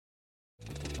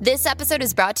This episode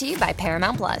is brought to you by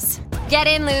Paramount Plus. Get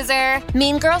in, loser!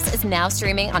 Mean Girls is now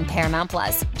streaming on Paramount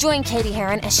Plus. Join Katie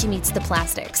Heron as she meets the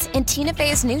plastics in Tina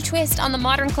Fey's new twist on the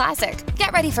modern classic.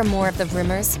 Get ready for more of the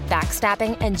rumors,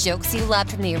 backstabbing, and jokes you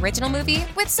loved from the original movie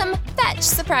with some fetch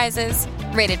surprises.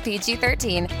 Rated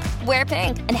PG-13. Wear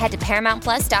pink and head to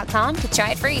ParamountPlus.com to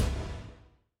try it free.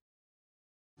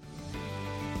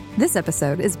 This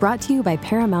episode is brought to you by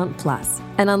Paramount Plus.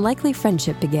 An unlikely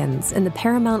friendship begins in the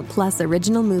Paramount Plus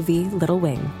original movie Little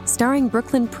Wing, starring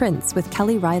Brooklyn Prince with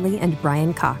Kelly Riley and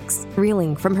Brian Cox.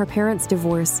 Reeling from her parents'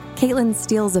 divorce, Caitlin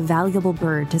steals a valuable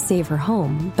bird to save her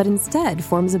home, but instead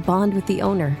forms a bond with the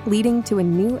owner, leading to a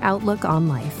new outlook on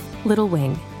life. Little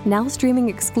Wing, now streaming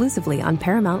exclusively on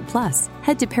Paramount Plus.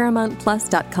 Head to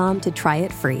ParamountPlus.com to try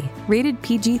it free. Rated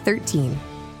PG-13.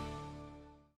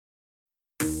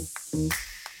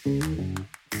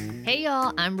 Hey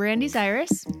y'all, I'm Brandy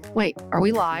Cyrus. Wait, are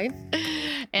we live?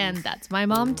 And that's my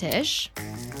mom, Tish.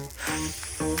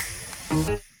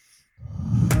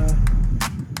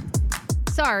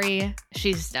 Sorry,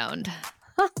 she's stoned.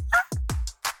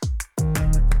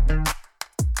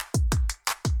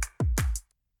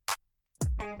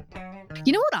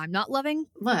 You know what I'm not loving?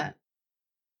 What?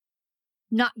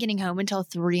 Not getting home until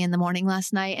 3 in the morning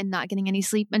last night and not getting any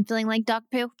sleep and feeling like dog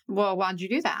poo. Well, why'd you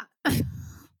do that?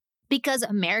 Because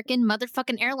American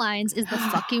motherfucking Airlines is the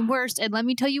fucking worst. And let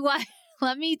me tell you why.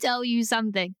 Let me tell you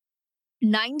something.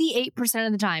 98%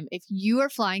 of the time, if you are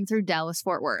flying through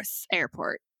Dallas-Fort Worth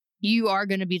Airport, you are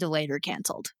going to be delayed or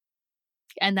canceled.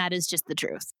 And that is just the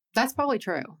truth. That's probably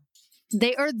true.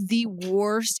 They are the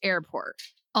worst airport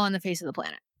on the face of the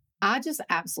planet. I just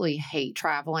absolutely hate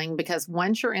traveling because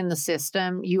once you're in the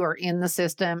system, you are in the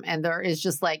system, and there is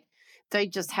just like, they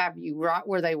just have you right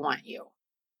where they want you.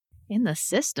 In the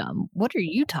system? What are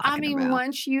you talking about?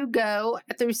 Once you go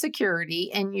through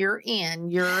security and you're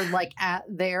like at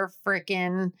their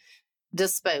freaking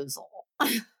disposal.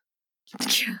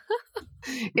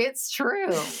 It's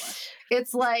true.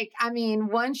 It's like,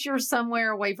 once you're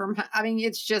somewhere away from,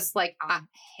 it's just like, I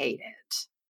hate it.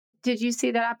 Did you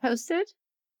see that I posted?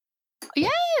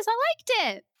 Yes, I liked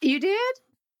it. You did?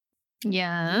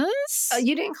 Yes.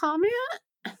 You didn't comment?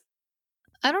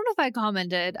 I don't know if I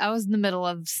commented. I was in the middle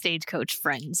of Stagecoach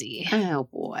frenzy. Oh,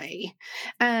 boy.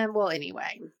 Well,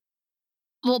 anyway.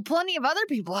 Well, plenty of other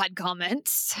people had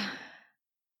comments.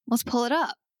 Let's pull it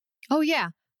up. Oh, yeah.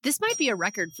 This might be a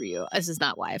record for you. This is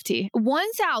not YFT.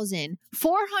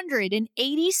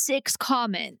 1,486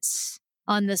 comments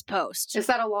on this post. Is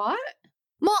that a lot?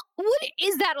 Well, what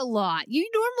is that a lot? You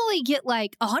normally get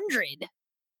like 100.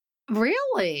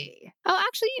 Really? Oh,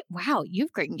 actually, wow, you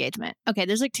have great engagement. Okay,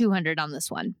 there's like 200 on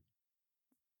this one.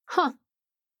 Huh.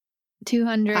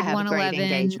 200, I have 111. great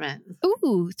engagement.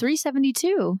 Ooh,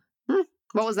 372. What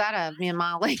was that of, me and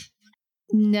Molly?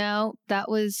 No, that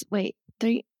was, wait,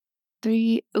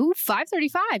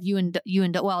 535. You and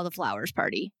well, the flowers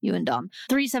party, you and Dom.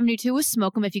 372 was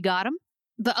Smoke 'em if you got 'em.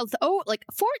 But, like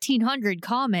 1,400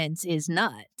 comments is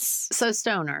nuts. So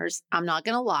stoners, I'm not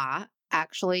going to lie.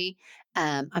 Actually,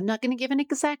 I'm not going to give an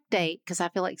exact date because I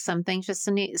feel like some things just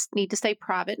need to stay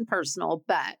private and personal.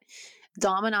 But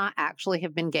Dom and I actually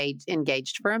have been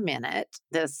engaged for a minute.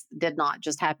 This did not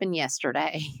just happen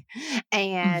yesterday.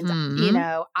 And,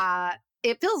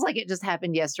 it feels like it just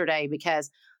happened yesterday because,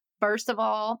 first of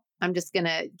all, I'm going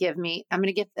to give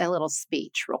a little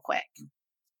speech real quick.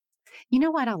 You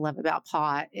know what I love about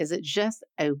pot is it just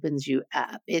opens you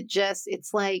up.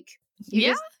 It's like,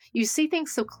 you see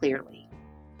things so clearly.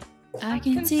 I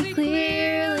can see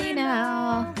clearly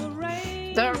now.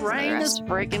 The rain is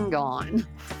freaking gone.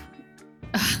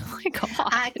 Oh my God.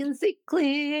 I can see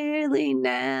clearly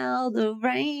now. The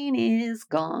rain is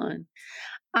gone.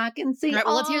 I can see right,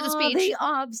 well, let's hear the speech. The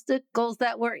obstacles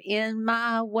that were in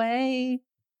my way.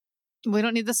 We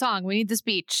don't need the song. We need the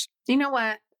speech. You know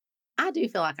what? I do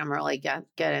feel like I'm really good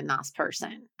and nice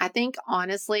person. I think,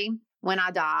 honestly, when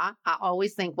I die, I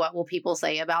always think, what will people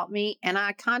say about me? And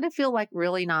I kind of feel like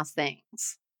really nice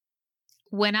things.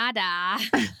 When I die.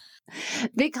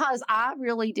 Because I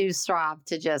really do strive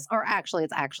to it's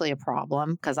actually a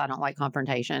problem because I don't like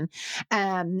confrontation.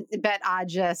 But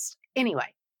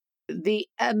anyway, the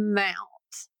amount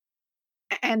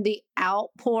and the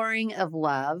outpouring of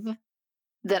love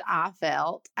that I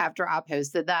felt after I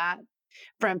posted that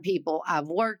from people I've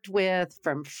worked with,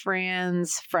 from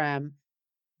friends, from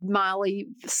Miley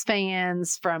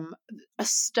fans, from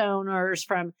stoners,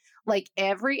 from like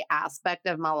every aspect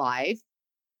of my life,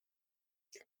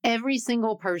 every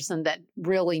single person that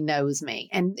really knows me,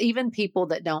 and even people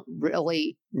that don't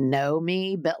really know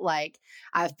me, but like,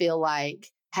 I feel like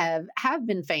have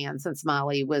been fans since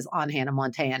Molly was on Hannah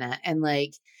Montana, and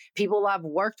like people I've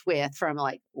worked with from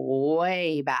like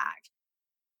way back.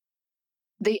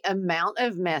 The amount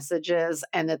of messages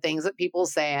and the things that people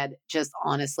said just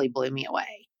honestly blew me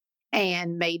away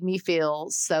and made me feel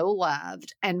so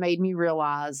loved and made me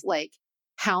realize like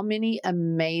how many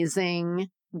amazing,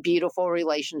 beautiful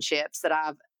relationships that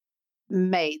I've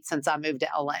made since I moved to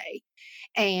LA.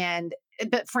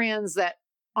 But friends that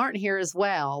aren't here as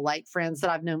well, like friends that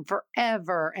I've known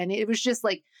forever. And it was just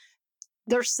like,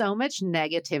 there's so much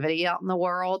negativity out in the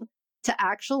world. To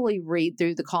actually read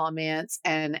through the comments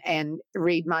and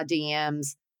read my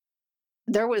DMs,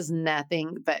 there was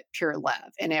nothing but pure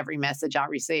love in every message I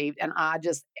received. And I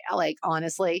just like,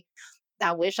 honestly,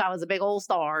 I wish I was a big old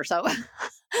star so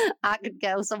I could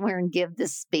go somewhere and give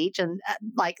this speech and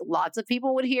like lots of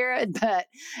people would hear it. But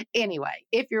anyway,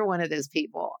 if you're one of those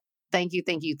people, thank you,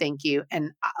 thank you, thank you.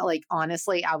 And like,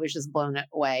 honestly, I was just blown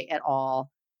away at all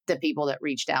the people that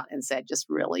reached out and said just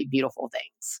really beautiful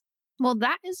things. Well,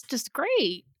 that is just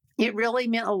great. It really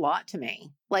meant a lot to me,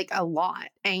 like a lot.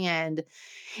 And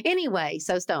anyway,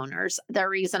 so stoners, the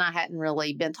reason I hadn't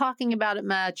really been talking about it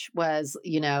much was,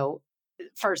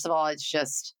 first of all, it's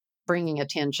just bringing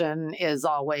attention is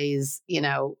always,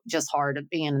 just hard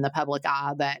being in the public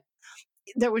eye. But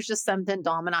there was just something,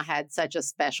 Dom and I had such a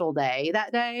special day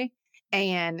that day.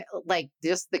 And like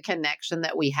just the connection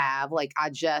that we have, like I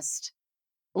just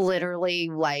literally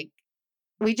like,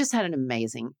 we just had an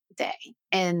amazing day.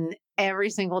 And every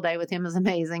single day with him is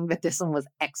amazing, but this one was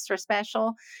extra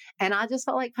special. And I just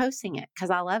felt like posting it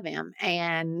because I love him.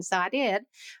 And so I did.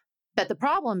 But the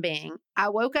problem being, I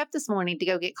woke up this morning to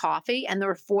go get coffee and there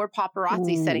were 4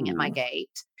 paparazzi sitting at my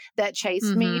gate that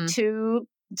chased me to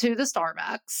the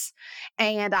Starbucks.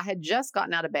 And I had just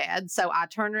gotten out of bed. So I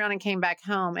turned around and came back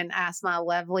home and asked my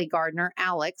lovely gardener,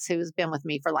 Alex, who's been with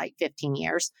me for like 15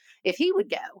 years, if he would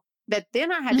go. But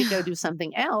then I had to go do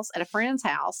something else at a friend's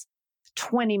house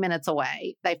 20 minutes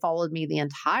away. They followed me the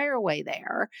entire way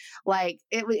there. Like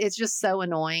it's just so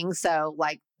annoying. So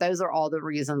like those are all the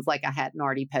reasons like I hadn't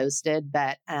already posted.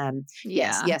 But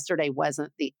yes, yesterday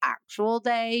wasn't the actual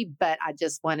day, but I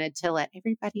just wanted to let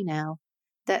everybody know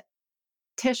that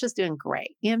Tisha's doing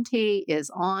great. MT is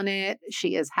on it.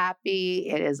 She is happy.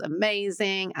 It is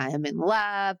amazing. I am in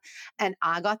love. And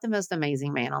I got the most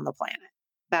amazing man on the planet.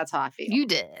 That's how I feel. You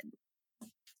did.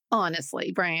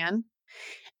 Honestly, Bran.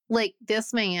 Like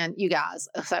this man, you guys.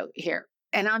 So here,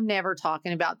 and I'm never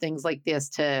talking about things like this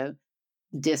to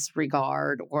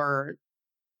disregard or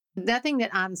nothing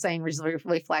that I'm saying is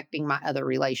reflecting my other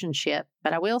relationship.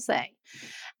 But I will say,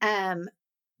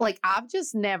 like I've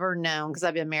just never known because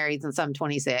I've been married since I'm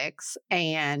 26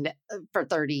 and for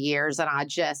 30 years. And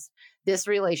this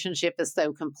relationship is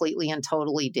so completely and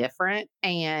totally different.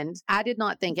 And I did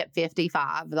not think at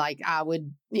 55, like I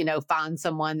would, find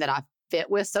someone that I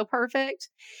fit with so perfect.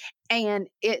 And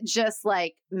it just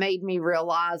like made me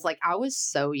realize like I was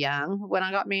so young when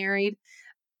I got married.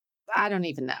 I don't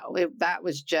even know. That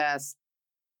was just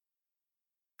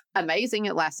amazing.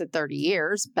 It lasted 30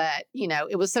 years, but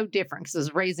it was so different because it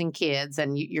was raising kids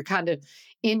and you're kind of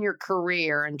in your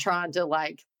career and trying to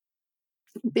like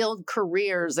build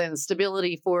careers and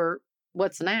stability for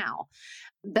what's now.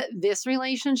 But this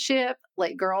relationship,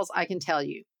 like girls, I can tell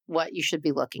you what you should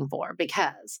be looking for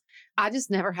because I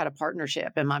just never had a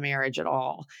partnership in my marriage at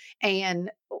all. And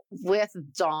with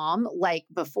Dom, like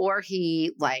before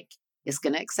he like is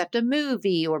going to accept a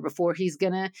movie or before he's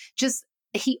going to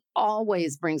he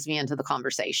always brings me into the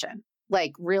conversation,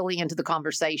 like really into the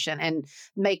conversation and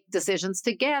make decisions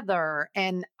together.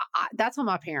 And that's how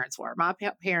my parents were. My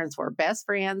parents were best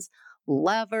friends,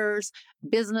 lovers,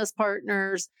 business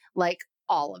partners, like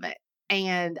all of it.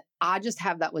 And I just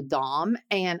have that with Dom.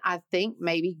 And I think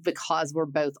maybe because we're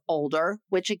both older,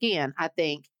 which again, I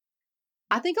think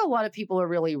a lot of people are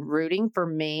really rooting for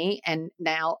me and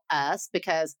now us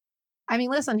because I mean,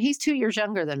 listen, he's 2 years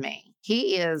younger than me.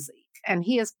 He is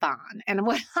fine. And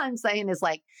what I'm saying is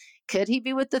like, could he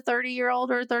be with the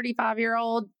 30-year-old or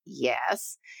 35-year-old?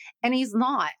 Yes. And he's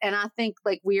not. And I think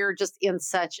like we're just in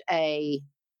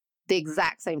the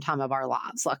exact same time of our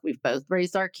lives. Like we've both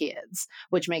raised our kids,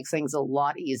 which makes things a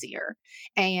lot easier.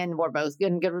 And we're both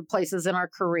in good places in our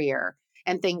career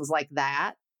and things like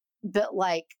that. But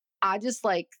like, I just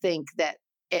like think that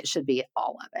it should be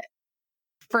all of it.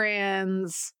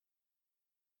 Friends,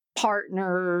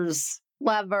 partners,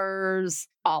 lovers,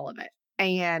 all of it.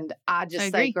 And I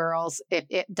just say, girls, if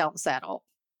it don't settle,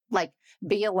 like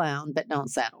be alone, but don't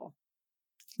settle.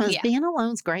 Because being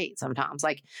alone's great sometimes.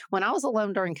 Like when I was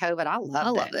alone during COVID, I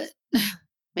loved it.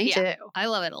 Me too. I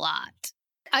love it a lot.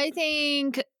 I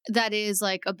think that is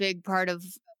like a big part of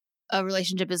a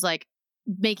relationship is like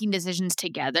making decisions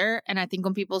together. And I think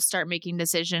when people start making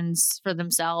decisions for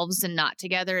themselves and not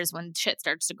together is when shit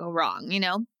starts to go wrong, you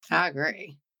know? I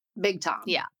agree. Big time.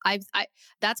 Yeah. I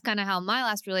that's kind of how my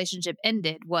last relationship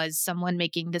ended, was someone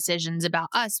making decisions about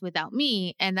us without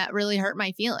me. And that really hurt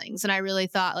my feelings. And I really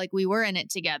thought like we were in it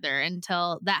together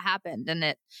until that happened. And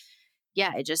it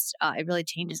just, it really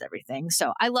changes everything.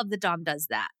 So I love that Dom does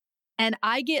that. And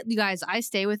you guys, I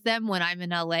stay with them when I'm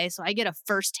in LA. So I get a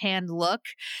firsthand look,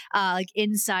 like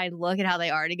inside look at how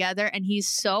they are together. And he's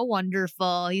so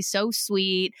wonderful. He's so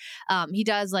sweet. He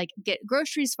does like get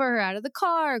groceries for her out of the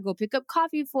car, go pick up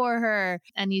coffee for her.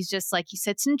 And he's just like, he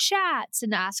sits and chats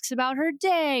and asks about her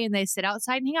day, and they sit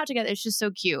outside and hang out together. It's just so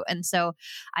cute. And so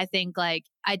I think like,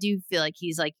 I do feel like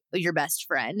he's like your best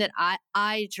friend. And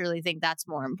I truly think that's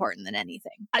more important than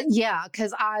anything. Yeah.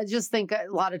 Cause I just think a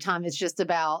lot of time it's just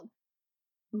about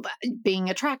being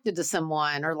attracted to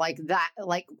someone, or like that,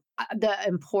 like the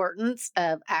importance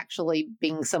of actually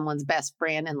being someone's best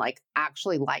friend and like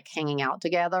actually like hanging out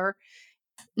together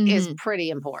is pretty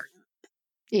important,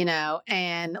 you know?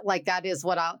 And like, that is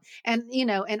what and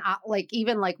I like,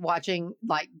 even like watching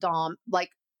like Dom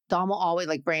will always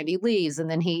like Brandy leaves. And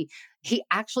then he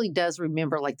actually does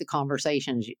remember like the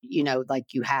conversations, like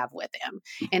you have with him.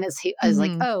 And he is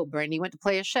like, oh, Brandy went to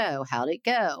play a show. How'd it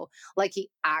go? Like he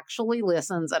actually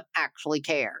listens and actually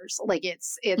cares. Like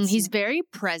he's very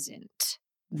present.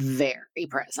 Very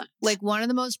present. Like one of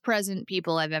the most present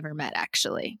people I've ever met,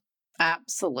 actually.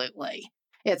 Absolutely.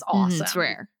 It's awesome. It's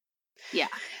rare. Yeah.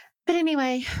 But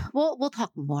anyway, we'll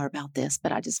talk more about this,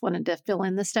 but I just wanted to fill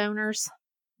in the stoners.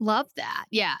 Love that.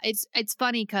 Yeah. It's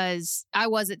funny because I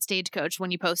was at Stagecoach when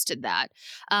you posted that.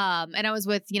 And I was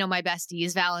with, my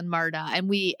besties, Val and Marta.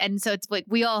 And so it's like,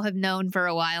 we all have known for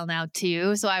a while now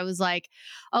too. So I was like,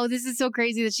 oh, this is so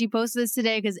crazy that she posted this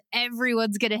today, because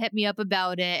everyone's going to hit me up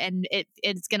about it. And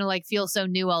it's going to like feel so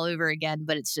new all over again,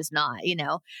 but it's just not,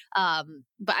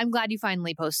 but I'm glad you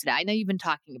finally posted it. I know you've been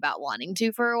talking about wanting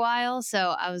to for a while.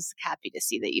 So I was happy to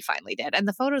see that you finally did. And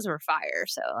the photos were fire.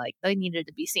 So like they needed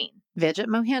to be seen. Vijay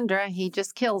Mohindra, he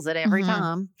just kills it every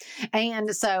time.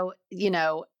 And so,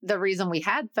 the reason we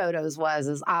had photos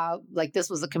is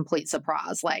this was a complete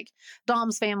surprise. Like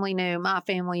Dom's family knew, my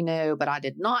family knew, but I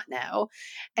did not know.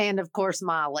 And of course,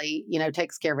 Molly,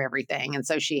 takes care of everything. And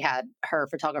so she had her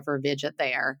photographer Vijay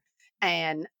there.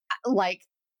 And like,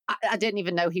 I didn't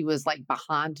even know he was like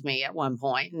behind me at one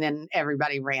point, and then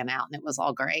everybody ran out and it was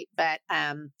all great. But,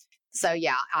 so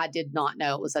yeah, I did not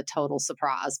know. It was a total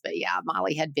surprise, but yeah,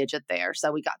 Molly had Vijay there.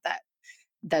 So we got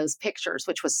those pictures,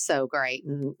 which was so great.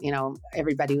 And,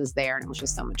 everybody was there and it was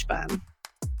just so much fun.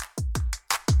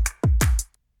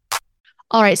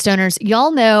 All right, stoners,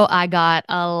 y'all know I got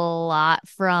a lot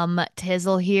from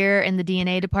Tizzle here in the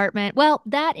DNA department. Well,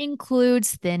 that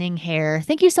includes thinning hair.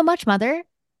 Thank you so much, Mother.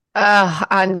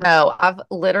 I know. I've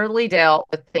literally dealt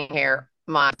with thin hair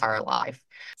my entire life.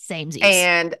 Samesies.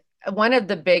 And one of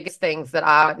the biggest things that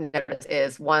I noticed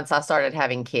is once I started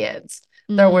having kids,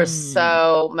 there was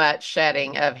so much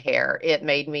shedding of hair. It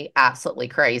made me absolutely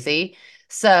crazy.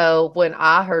 So when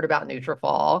I heard about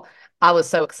Nutrafol, I was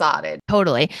so excited.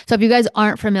 Totally. So if you guys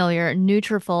aren't familiar,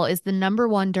 Nutrafol is the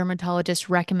 #1 dermatologist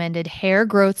recommended hair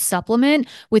growth supplement,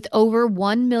 with over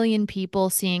 1 million people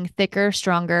seeing thicker,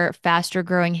 stronger, faster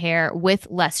growing hair with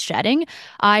less shedding.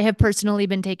 I have personally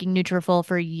been taking Nutrafol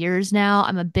for years now.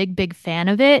 I'm a big, big fan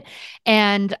of it.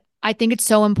 And I think it's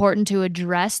so important to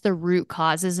address the root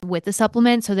causes with the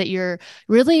supplement, so that you're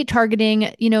really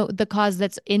targeting, the cause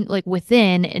that's in like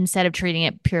within, instead of treating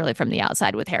it purely from the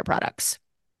outside with hair products.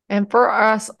 And for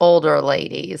us older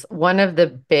ladies, one of the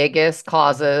biggest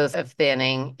causes of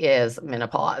thinning is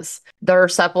menopause. Their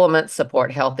supplements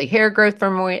support healthy hair growth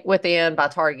from within by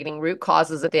targeting root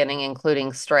causes of thinning,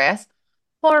 including stress,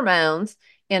 hormones,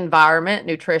 environment,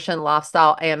 nutrition,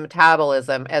 lifestyle, and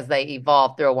metabolism as they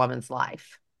evolve through a woman's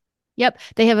life. Yep.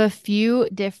 They have a few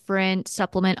different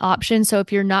supplement options. So if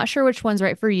you're not sure which one's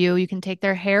right for you, you can take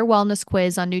their hair wellness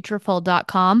quiz on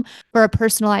Nutrafol.com for a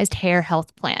personalized hair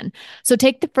health plan. So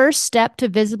take the first step to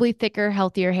visibly thicker,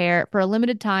 healthier hair. For a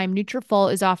limited time,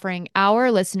 Nutrafol is offering our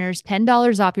listeners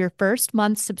 $10 off your first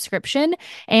month's subscription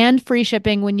and free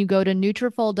shipping when you go to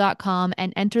Nutrafol.com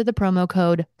and enter the promo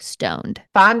code STONED.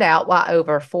 Find out why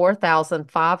over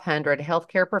 4,500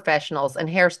 healthcare professionals and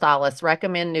hairstylists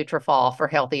recommend Nutrafol for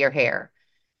healthier hair.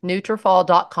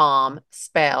 Nutrafol.com,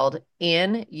 spelled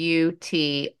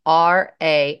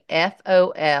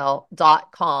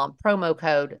Nutrafol.com, promo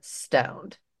code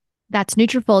STONED. That's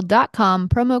Nutrafol.com,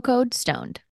 promo code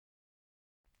STONED.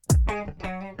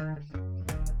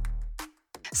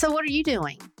 So what are you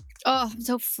doing? Oh, I'm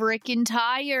so freaking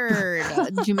tired.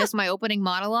 Did you miss my opening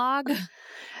monologue?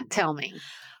 Tell me.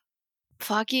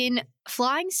 Fucking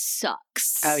flying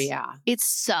sucks. Oh, yeah. It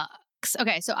sucks.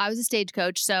 Okay, so I was a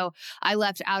stagecoach, so I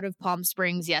left out of Palm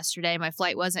Springs yesterday. My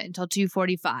flight wasn't until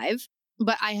 2:45.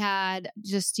 But I had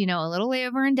just, a little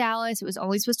layover in Dallas. It was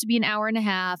only supposed to be an hour and a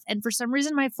half. And for some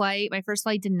reason, my first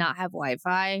flight did not have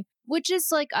Wi-Fi, which is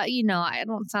like, it's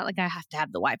not like I have to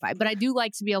have the Wi-Fi, but I do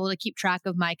like to be able to keep track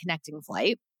of my connecting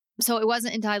flight. So it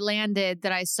wasn't until I landed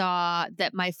that I saw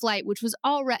that my flight, which was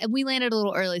already, and we landed a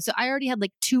little early. So I already had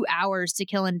like 2 hours to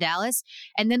kill in Dallas.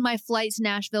 And then my flight to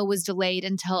Nashville was delayed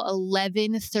until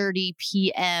 11:30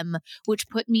 p.m., which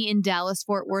put me in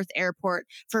Dallas-Fort Worth Airport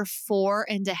for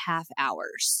 4.5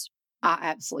 hours. I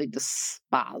absolutely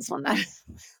despise when that.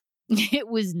 It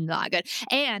was not good.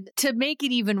 And to make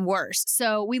it even worse,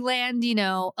 so we land,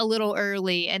 a little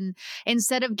early. And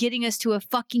instead of getting us to a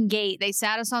fucking gate, they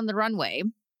sat us on the runway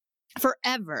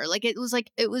forever.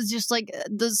 It was just like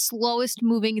the slowest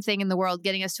moving thing in the world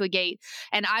getting us to a gate.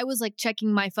 And I was like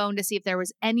checking my phone to see if there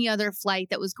was any other flight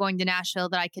that was going to Nashville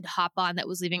that I could hop on that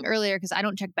was leaving earlier, because I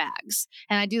don't check bags.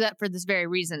 And I do that for this very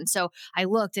reason. So I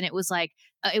looked, and it was like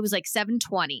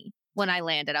 7:20 when I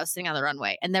landed. I was sitting on the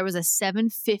runway, and there was a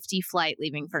 7:50 flight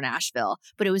leaving for Nashville,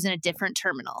 but it was in a different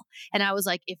terminal. And I was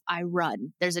like, if I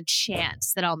run, there's a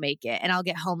chance that I'll make it and I'll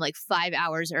get home like 5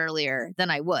 hours earlier than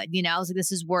I would. I was like,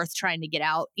 this is worth trying to get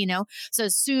out, So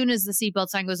as soon as the seatbelt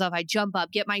sign goes off, I jump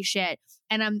up, get my shit.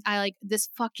 And this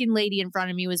fucking lady in front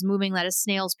of me was moving at a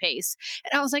snail's pace.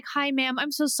 And I was like, hi, ma'am,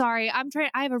 I'm so sorry.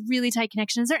 I have a really tight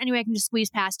connection. Is there any way I can just squeeze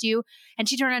past you? And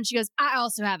she turned around and she goes, I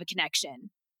also have a connection.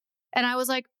 And I was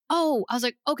like,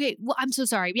 okay, well, I'm so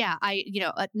sorry. Yeah,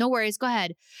 no worries. Go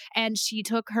ahead. And she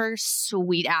took her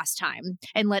sweet ass time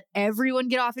and let everyone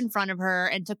get off in front of her,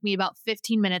 and took me about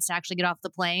 15 minutes to actually get off the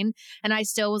plane. And I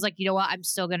still was like, you know what? I'm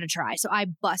still going to try. So I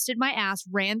busted my ass,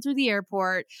 ran through the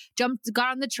airport,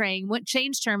 got on the train,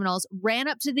 changed terminals, ran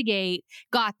up to the gate,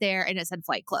 got there, and it said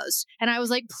flight closed. And I was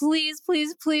like, please,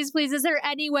 please, please, please, is there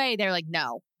any way? They're like,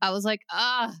 no. I was like,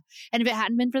 ugh. And if it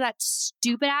hadn't been for that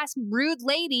stupid ass rude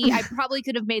lady, I probably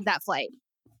could have made that flight.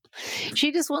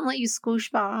 She just wouldn't let you squish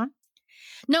by.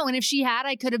 No, and if she had,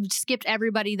 I could have skipped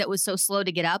everybody that was so slow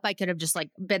to get up. I could have just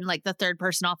been the third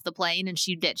person off the plane, and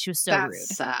she did. She was so rude.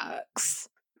 That sucks.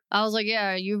 I was like,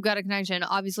 yeah, you've got a connection.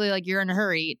 Obviously, you're in a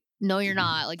hurry. No, you're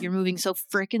not. You're moving so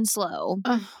freaking slow.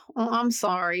 Well, I'm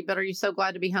sorry, but are you so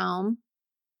glad to be home?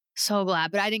 So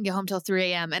glad, but I didn't get home till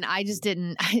 3 a.m. and I just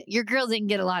didn't. Your girl didn't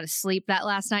get a lot of sleep that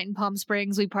last night in Palm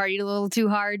Springs. We partied a little too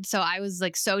hard, so I was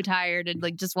so tired and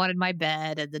just wanted my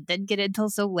bed, and then didn't get in till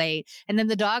so late. And then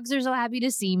the dogs are so happy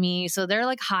to see me, so they're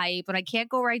hype, and I can't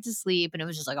go right to sleep, and it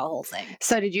was just a whole thing.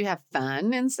 So, did you have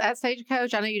fun at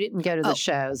Stagecoach? I know you didn't go to the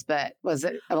shows, but was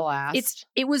it a blast?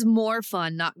 It was more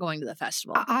fun not going to the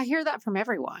festival. I hear that from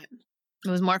everyone.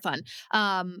 It was more fun.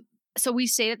 So we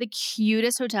stayed at the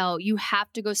cutest hotel. You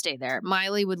have to go stay there.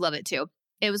 Miley would love it too.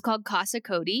 It was called Casa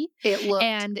Cody. It looked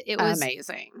was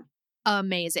amazing.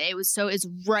 Amazing. It's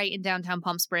right in downtown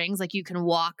Palm Springs. You can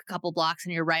walk a couple blocks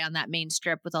and you're right on that main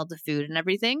strip with all the food and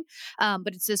everything.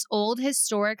 But it's this old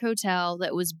historic hotel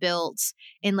that was built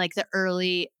in the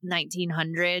early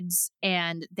 1900s,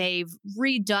 and they've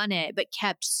redone it, but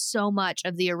kept so much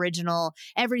of the original,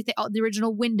 everything, all the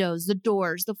original windows, the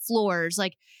doors, the floors.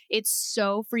 It's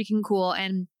so freaking cool.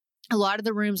 And a lot of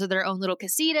the rooms are their own little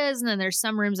casitas, and then there's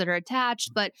some rooms that are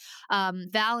attached. But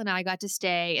Val and I got to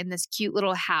stay in this cute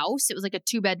little house. It was a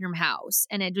 2-bedroom house,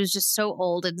 and it was just so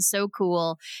old and so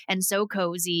cool and so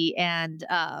cozy. And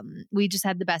we just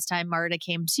had the best time. Marta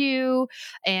came too.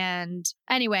 And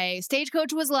anyway,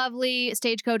 Stagecoach was lovely.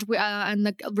 Stagecoach and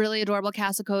the really adorable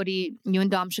Casa Cody. You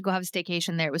and Dom should go have a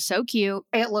staycation there. It was so cute.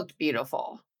 It looked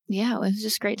beautiful. Yeah, it was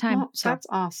just a great time. Well, that's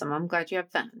awesome. I'm glad you have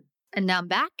fun. And now I'm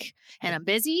back, and I'm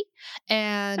busy.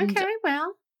 And okay,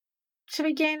 well, should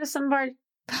we get into some of our...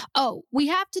 Oh, we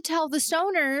have to tell the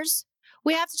stoners.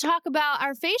 We have to talk about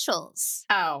our facials.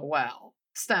 Oh, well,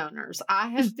 stoners, I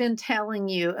have been telling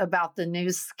you about the new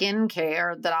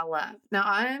skincare that I love. Now,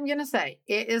 I am going to say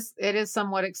it is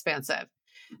somewhat expensive,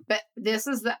 but this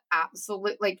is the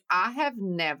absolute, I have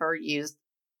never used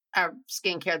a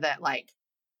skincare that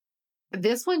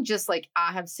this one, just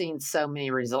I have seen so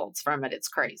many results from it. It's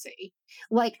crazy.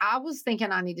 I was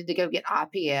thinking I needed to go get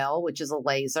IPL, which is a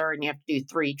laser, and you have to do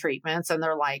 3 treatments. And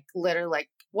they're literally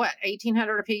what,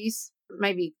 $1,800 a piece?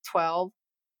 Maybe 12.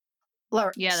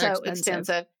 Yeah, they're so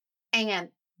expensive. And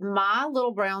my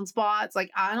little brown spots,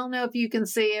 I don't know if you can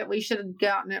see it. We should have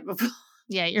gotten it before.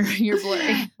 Yeah, you're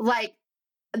blurry.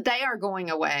 they are going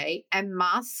away, and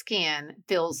my skin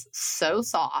feels so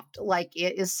soft. Like,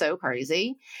 it is so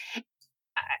crazy.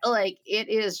 Like, it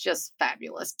is just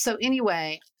fabulous. So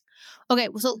anyway, Okay,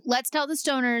 so let's tell the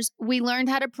stoners we learned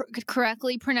how to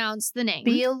correctly pronounce the name.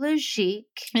 Biologique.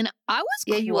 And I was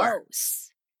Yeah, close. you were.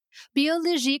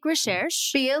 Biologique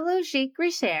Recherche. Biologique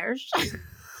Recherche.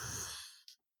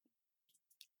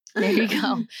 There you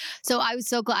go. So I was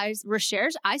so glad.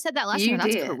 Recherche. I said that last You time.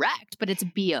 That's did. correct, but it's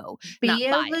bio, not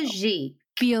bio. Biologique.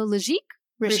 Biologique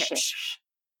Recherche. Recherche.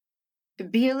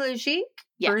 Biologique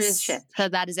Yes. Recherche. So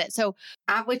that is it. So,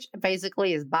 Which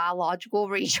basically is biological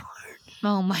research.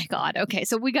 oh my God. Okay.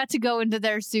 So we got to go into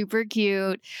their super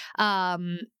cute, what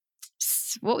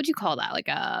would you call that? Like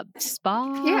a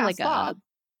spa? Yeah, like spa.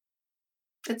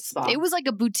 It's spa. It was like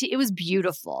a boutique. It was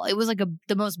beautiful. It was like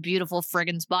the most beautiful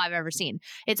friggin' spa I've ever seen.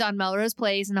 It's on Melrose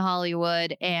Place in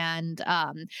Hollywood. And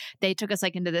they took us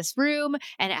like into this room,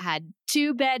 and it had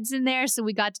 2 beds in there. So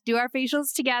we got to do our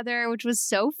facials together, which was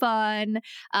so fun.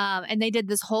 And they did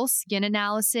this whole skin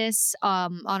analysis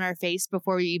on our face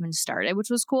before we even started,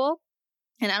 which was cool.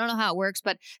 And I don't know how it works,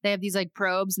 but they have these like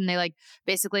probes, and they like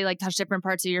basically like touch different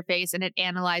parts of your face, and it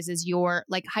analyzes your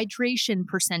like hydration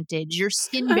percentage, your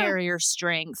skin barrier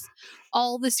strength,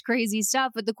 all this crazy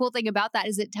stuff. But the cool thing about that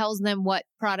is it tells them what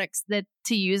products that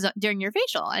to use during your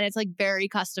facial, and it's like very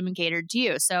custom and catered to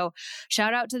you. So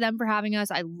shout out to them for having us.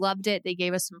 I loved it. They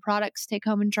gave us some products to take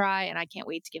home and try, and I can't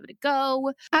wait to give it a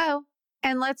go. Oh,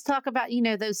 and let's talk about,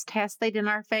 those tests they did in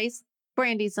our face.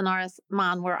 Brandy's and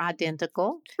mine were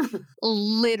identical.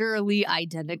 Literally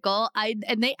identical.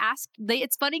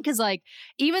 It's funny because like,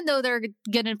 even though they're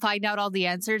gonna find out all the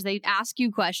answers, they ask you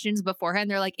questions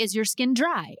beforehand. They're like, is your skin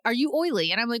dry? Are you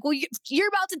oily? And I'm like, well, you're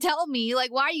about to tell me,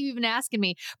 like, why are you even asking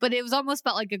me? But it was almost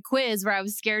felt like a quiz where I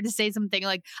was scared to say something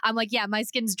like, I'm like, yeah, my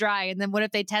skin's dry. And then what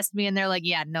if they test me and they're like,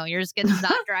 yeah, no, your skin's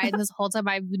not dry. And this whole time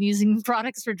I've been using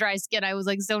products for dry skin, I was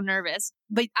like so nervous.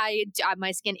 But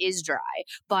my skin is dry,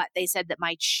 but they said that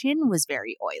my chin was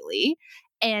very oily,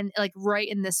 and like right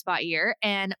in this spot here,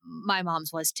 and my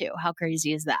mom's was too. How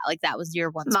crazy is that? Like, that was your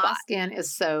one spot. My skin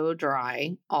is so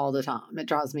dry all the time. It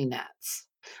drives me nuts.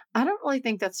 I don't really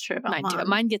think that's true about mine.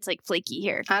 Mine gets like flaky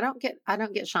here. I don't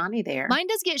get shiny there. Mine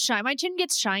does get shiny. My chin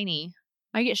gets shiny.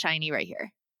 I get shiny right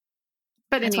here.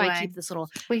 But that's anyway, why I keep this little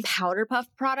powder puff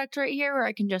product right here, where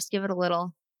I can just give it a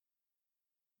little.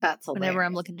 That's hilarious. Whenever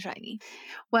I'm looking shiny.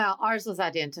 Well, ours was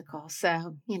identical.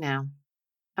 So,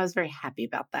 I was very happy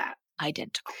about that.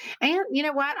 Identical. And you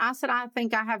know what? I said, I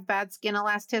think I have bad skin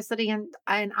elasticity, and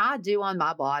I do on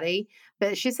my body.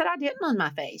 But she said I didn't on my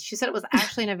face. She said it was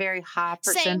actually in a very high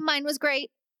percent. Same. Mine was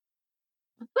great.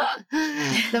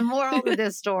 The moral of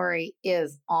this story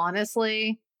is,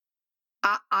 honestly,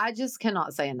 I just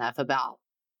cannot say enough about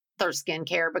their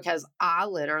skincare, because I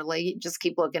literally just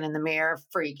keep looking in the mirror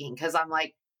freaking, because I'm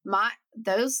like,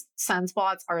 those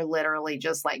sunspots are literally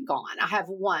just like gone. I have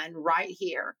one right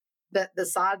here, but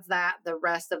besides that, the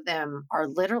rest of them are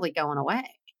literally going away.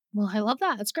 Well, I love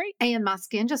that. That's great. And my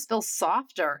skin just feels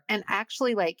softer and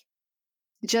actually like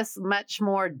just much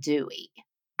more dewy.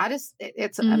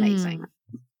 It's amazing.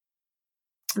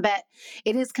 But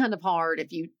it is kind of hard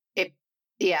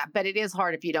but it is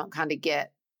hard if you don't kind of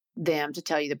get them to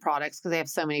tell you the products, because they have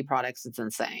so many products. It's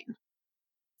insane.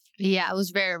 Yeah, it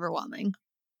was very overwhelming.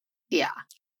 Yeah.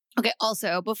 Okay.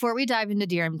 Also, before we dive into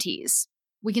DRMTs,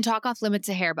 we can talk off limits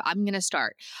of hair, but I'm going to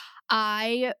start.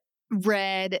 I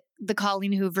read the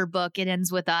Colleen Hoover book, It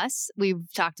Ends With Us.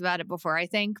 We've talked about it before, I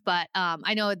think, but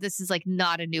I know this is like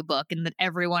not a new book, and that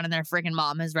everyone and their freaking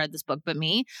mom has read this book but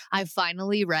me. I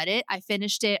finally read it. I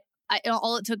finished it.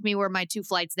 All it took me were my 2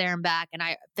 flights there and back, and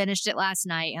I finished it last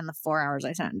night and the 4 hours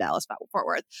I spent in Dallas, Fort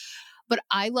Worth. But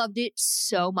I loved it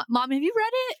so much. Mom, have you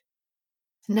read it?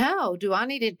 No. Do I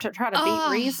need to try to beat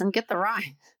Reese and get the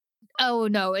right? Oh,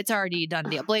 no, it's already done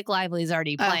deal. Blake Lively's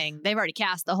already playing. They've already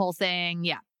cast the whole thing.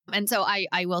 Yeah. And so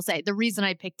I will say the reason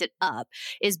I picked it up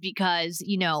is because,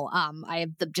 I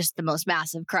have just the most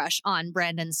massive crush on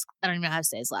I don't even know how to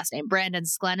say his last name, Brandon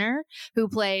Sklenar, who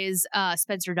plays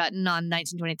Spencer Dutton on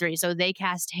 1923. So they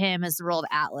cast him as the role of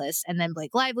Atlas. And then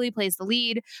Blake Lively plays the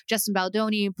lead. Justin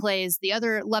Baldoni plays the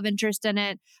other love interest in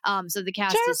it. So the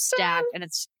cast is stacked, and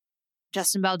it's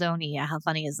Justin Baldoni. Yeah, how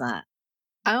funny is that?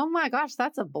 Oh my gosh,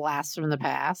 that's a blast from the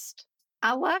past.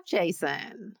 I love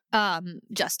Jason.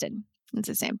 Justin. It's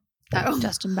his name. Oh.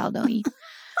 Justin Baldoni.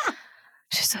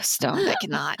 She's so stoned. I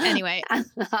cannot. Anyway.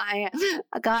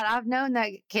 God, I've known that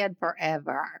kid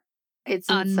forever. It's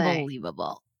insane.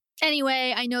 Unbelievable.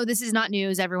 Anyway, I know this is not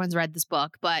news. Everyone's read this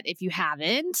book, but if you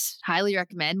haven't, highly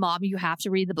recommend. Mom, you have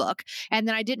to read the book. And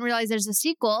then I didn't realize there's a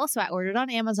sequel, so I ordered on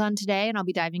Amazon today, and I'll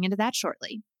be diving into that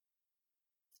shortly.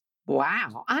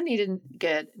 Wow. I need a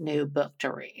good new book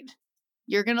to read.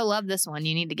 You're going to love this one.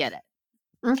 You need to get it.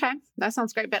 Okay. That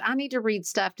sounds great. But I need to read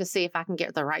stuff to see if I can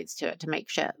get the rights to it to make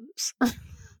shows.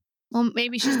 Well,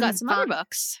 maybe she's got some other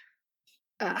books.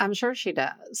 I'm sure she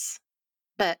does.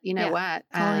 But you know what?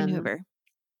 Colleen Hoover.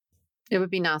 It would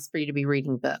be nice for you to be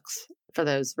reading books for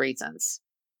those reasons.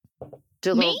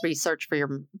 Do a little research for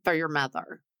your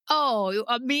mother. Oh,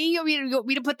 me? You want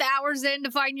me to put the hours in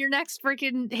to find your next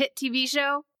freaking hit TV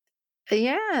show?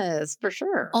 Yes, for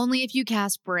sure. Only if you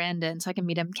cast Brandon so I can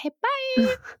meet him. Okay,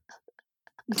 bye.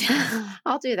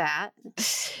 I'll do that.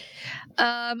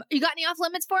 You got any off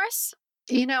limits for us?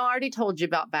 I already told you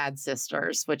about Bad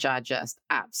Sisters, which I just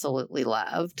absolutely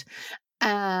loved.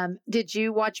 Did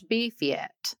you watch Beef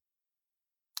yet?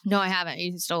 No, I haven't. Are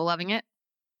you still loving it?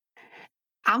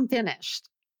 I'm finished.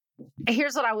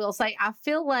 Here's what I will say. I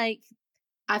feel like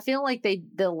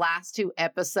the last 2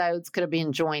 episodes could have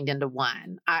been joined into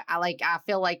one. I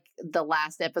feel like the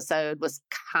last episode was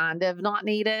kind of not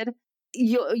needed.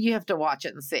 You have to watch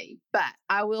it and see. But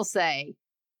I will say,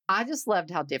 I just loved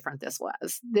how different this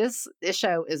was. This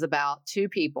show is about 2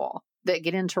 people that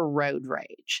get into road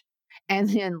rage and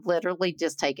then literally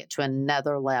just take it to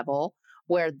another level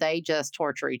where they just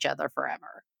torture each other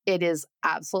forever. It is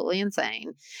absolutely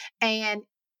insane. And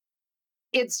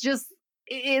it's just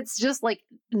like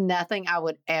nothing I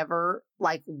would ever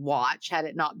like watch had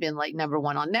it not been like number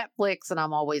 1 on Netflix. And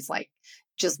I'm always like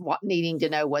just needing to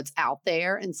know what's out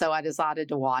there. And so I decided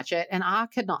to watch it and I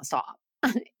could not stop.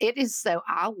 It is so,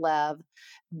 I love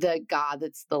the guy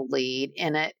that's the lead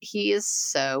in it. He is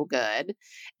so good.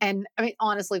 And I mean,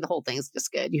 honestly, the whole thing's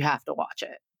just good. You have to watch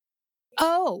it.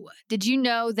 Oh, did you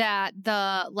know that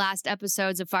the last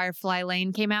episodes of Firefly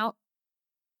Lane came out?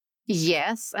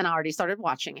 Yes. And I already started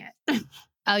watching it.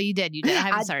 Oh, you did. I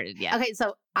haven't started yet. Okay.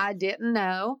 So I didn't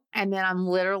know. And then I'm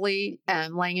literally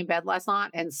laying in bed last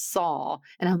night and saw,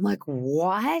 and I'm like,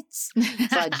 what? So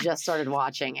I just started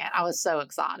watching it. I was so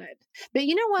excited. But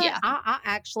you know what? Yeah. I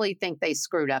actually think they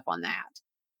screwed up on that.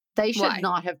 They should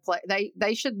not have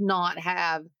they should not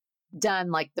have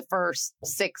done like the first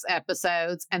 6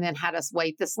 episodes and then had us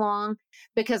wait this long,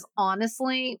 because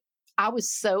honestly, I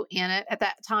was so in it at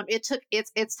that time.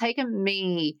 It's taken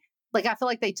me, like, I feel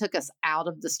like they took us out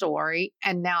of the story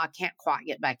and now I can't quite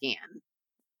get back in.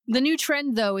 The new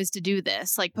trend though is to do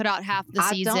this, like put out half the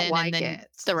season I don't like and then it.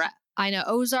 the rest. I know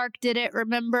Ozark did it,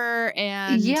 remember?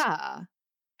 And yeah.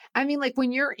 I mean, like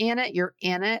when you're in it, you're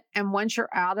in it. And once you're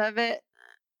out of it,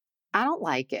 I don't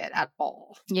like it at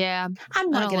all. Yeah. I'm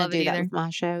not going to do that with my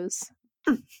shows.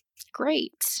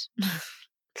 Great.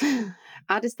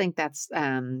 I just think that's,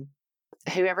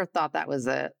 whoever thought that was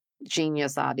a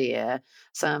genius idea,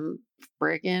 some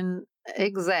freaking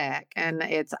exec, and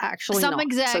it's actually some not.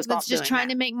 exec that's just trying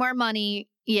to make more money.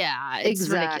 Yeah, it's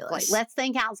ridiculous. Let's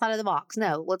think outside of the box.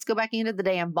 No, let's go back into the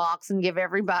damn box and give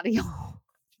everybody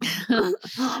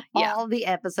all the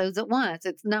episodes at once.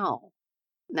 It's no.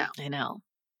 I know.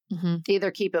 Mm-hmm.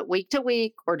 Either keep it week to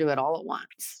week or do it all at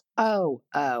once. Oh,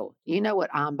 you know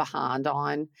what I'm behind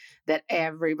on that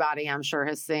everybody I'm sure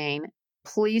has seen?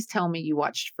 Please tell me you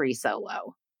watched Free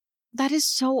Solo. That is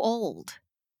so old.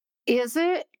 Is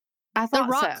it? I thought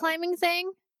the rock climbing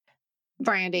thing?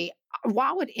 Brandy,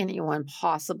 why would anyone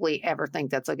possibly ever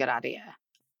think that's a good idea?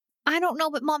 I don't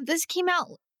know, but Mom, this came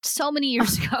out so many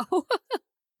years ago.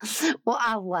 Well,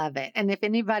 I love it. And if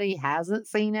anybody hasn't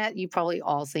seen it, you've probably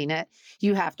all seen it.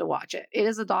 You have to watch it. It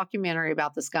is a documentary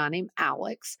about this guy named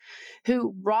Alex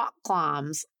who rock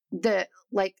climbs the,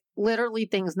 like, literally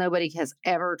things nobody has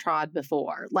ever tried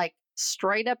before, like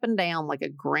straight up and down like a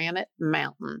granite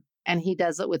mountain. And he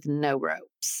does it with no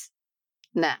ropes.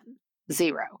 None.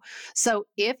 0. So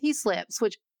if he slips,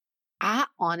 which I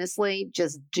honestly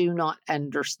just do not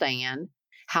understand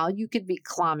how you could be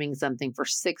climbing something for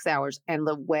 6 hours and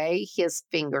the way his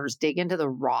fingers dig into the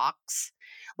rocks,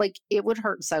 like it would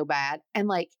hurt so bad. And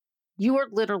like you are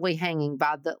literally hanging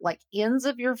by the like ends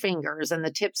of your fingers and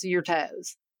the tips of your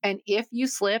toes. And if you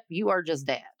slip, you are just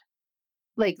dead.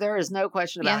 Like there is no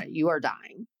question about it. You are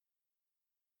dying.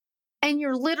 And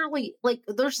you're literally like,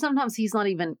 there's sometimes he's not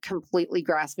even completely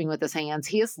grasping with his hands.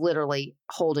 He is literally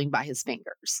holding by his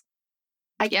fingers.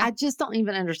 I just don't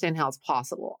even understand how it's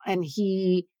possible. And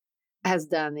he has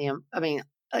done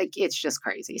like, it's just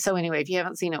crazy. So anyway, if you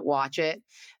haven't seen it, watch it.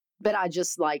 But I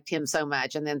just liked him so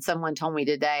much. And then someone told me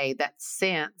today that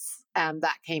since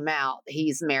that came out,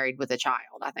 he's married with a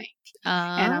child, I think.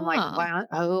 And I'm like, wow.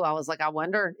 Oh, I was like, I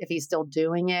wonder if he's still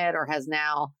doing it or has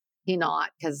now he not,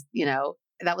 because,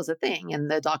 that was a thing in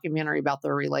the documentary about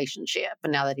their relationship.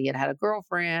 And now that he had a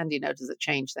girlfriend, does it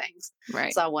change things?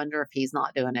 Right. So I wonder if he's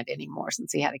not doing it anymore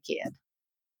since he had a kid.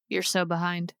 You're so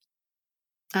behind.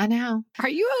 I know. Are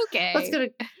you okay? Let's go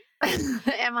to.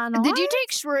 Am I not? Did you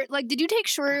take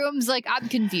shrooms? Like, I'm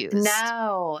confused.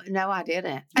 No, I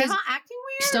didn't. Am I acting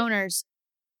weird? Stoners.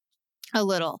 A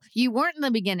little. You weren't in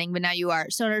the beginning, but now you are.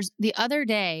 Stoners, the other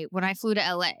day when I flew to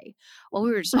LA, well,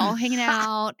 we were just all hanging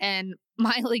out, and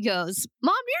Miley goes,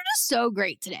 Mom, you're just so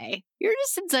great today. You're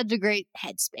just in such a great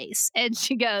headspace. And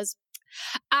she goes,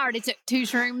 I already took 2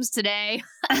 shrooms today.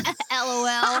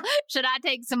 LOL. Should I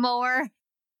take some more?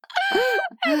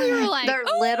 And we were like, they're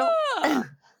little.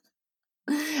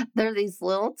 They're these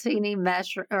little teeny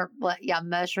mushroom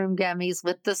gummies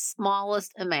with the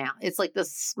smallest amount. It's like the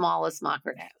smallest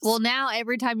microdose. Well, now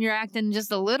every time you're acting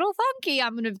just a little funky,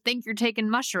 I'm going to think you're taking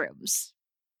mushrooms.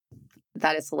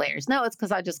 That is hilarious. No, it's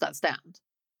because I just got stoned.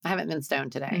 I haven't been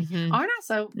stoned today. Mm-hmm. Aren't I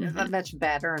so much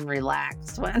better and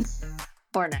relaxed when,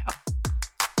 or no?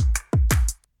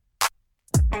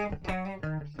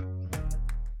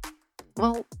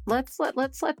 Well, let's let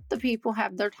the people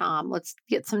have their time. Let's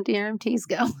get some DMTs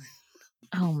going.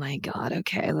 Oh my God.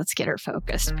 Okay, let's get her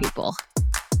focused, people.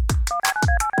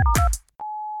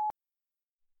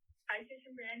 Hi, Tish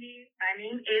and Brandy. My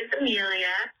name is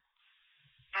Amelia.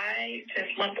 I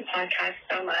just love the podcast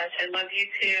so much. I love you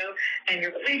two and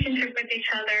your relationship with each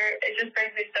other. It just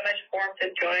brings me so much warmth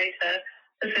and joy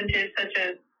to listen to such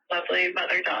a lovely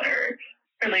mother-daughter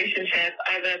relationship.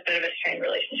 I have a bit of a strained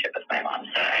relationship with my mom,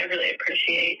 so I really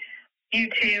appreciate you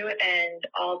two and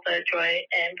all the joy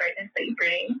and brightness that you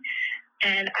bring.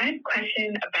 And I have a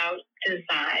question about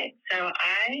design. So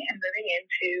I am moving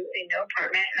into a new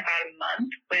apartment in about a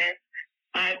month with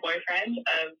my boyfriend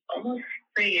of almost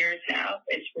 3 years now,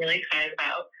 which I'm really excited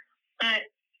about. But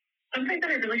something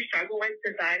that I really struggle with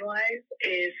design-wise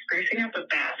is sprucing up a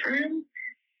bathroom.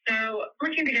 So I'm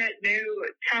looking to get new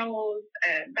towels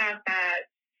and bath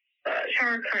mats,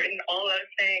 shower curtain, all those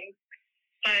things.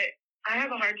 But I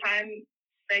have a hard time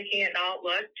making it not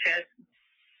look just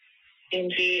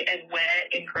dingy and wet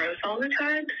and gross all the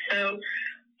time. So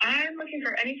I'm looking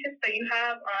for any tips that you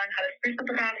have on how to spruce up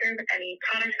a bathroom, any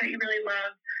products that you really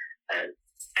love,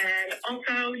 and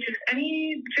also just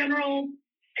any general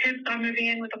tips on moving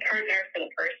in with a partner for the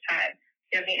first time.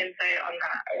 If you have any insight on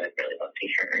that, I would really love to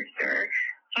hear your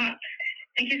thoughts.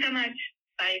 Thank you so much.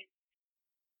 Bye.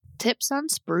 Tips on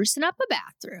sprucing up a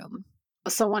bathroom.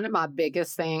 So one of my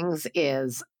biggest things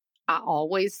is I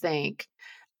always think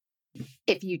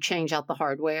if you change out the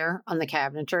hardware on the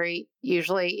cabinetry,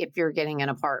 usually if you're getting an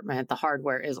apartment, the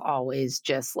hardware is always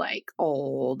just like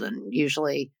old and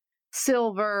usually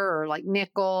silver or like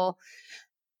nickel.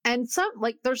 And some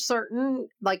like there's certain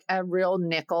like a real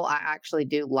nickel I actually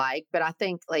do like, but I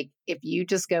think like if you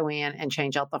just go in and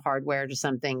change out the hardware to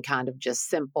something kind of just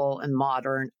simple and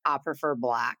modern, I prefer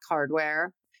black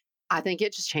hardware. I think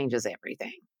it just changes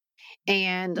everything.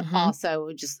 And also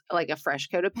just like a fresh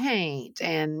coat of paint.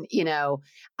 And,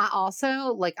 I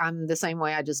also like, I'm the same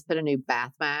way. I just put a new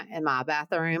bath mat in my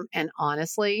bathroom. And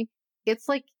honestly, it's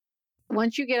like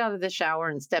once you get out of the shower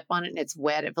and step on it and it's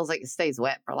wet, it feels like it stays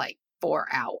wet for like 4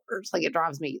 hours. Like it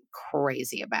drives me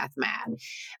crazy, a bath mat.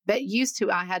 But used to,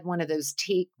 I had one of those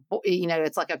teak,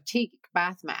 it's like a teak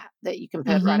bath mat that you can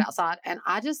put right outside. And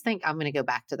I just think I'm going to go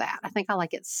back to that. I think I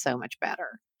like it so much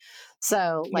better.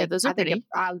 So like, those are pretty.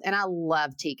 And I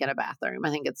love teak in a bathroom. I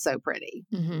think it's so pretty.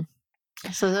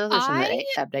 So those are some of the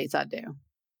updates I do.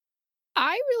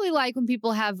 I really like when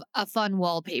people have a fun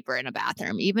wallpaper in a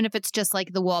bathroom, even if it's just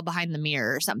like the wall behind the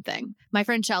mirror or something. My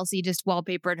friend Chelsea just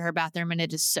wallpapered her bathroom and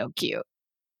it is so cute.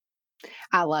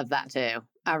 I love that too.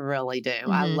 I really do.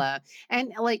 I love,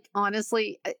 and like,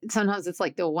 honestly, sometimes it's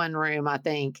like the one room I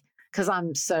think, cause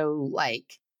I'm so like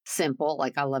simple,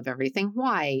 like I love everything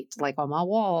white, like on my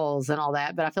walls and all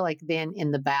that. But I feel like then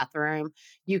in the bathroom,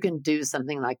 you can do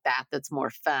something like that that's more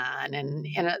fun and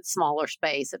in a smaller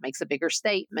space, it makes a bigger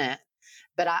statement.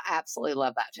 But I absolutely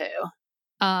love that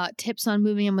too. Tips on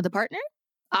moving in with a partner?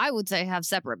 I would say have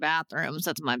separate bathrooms.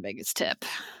 That's my biggest tip.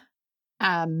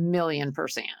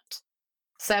 1,000,000%.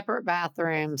 Separate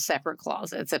bathrooms, separate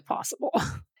closets if possible.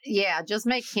 Yeah, just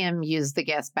make him use the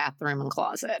guest bathroom and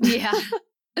closet. Yeah,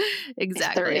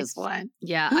 exactly. If there is one.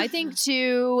 Yeah, I think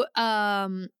too,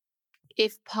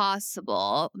 if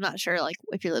possible, I'm not sure like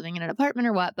if you're living in an apartment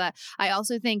or what, but I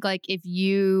also think like if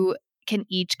you can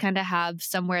each kind of have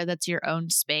somewhere that's your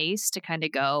own space to kind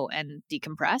of go and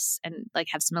decompress and like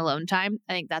have some alone time,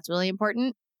 I think that's really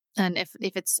important. And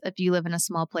if you live in a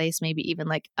small place, maybe even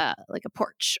like a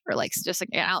porch or like just like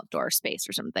an outdoor space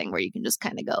or something where you can just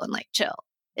kind of go and like chill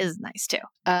is nice too.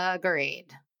 Agreed.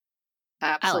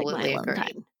 Absolutely I like my alone agreed.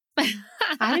 time.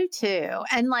 I do too.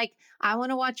 And like, I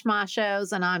want to watch my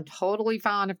shows, and I'm totally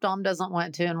fine if Dom doesn't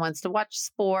want to and wants to watch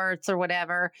sports or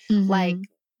whatever. Mhm.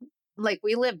 Like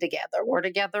we live together. We're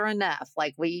together enough.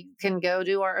 Like we can go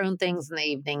do our own things in the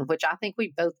evening, which I think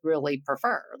we both really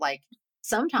prefer. Like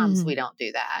sometimes we don't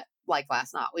do that. Like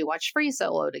last night, we watched Free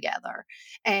Solo together.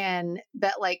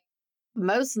 But like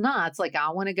most nights, like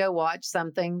I want to go watch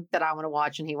something that I want to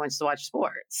watch and he wants to watch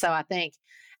sports. So I think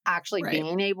actually Right.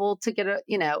 being able to get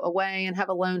away and have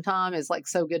alone time is like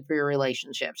so good for your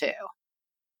relationship too.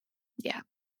 Yeah.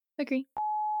 Agree.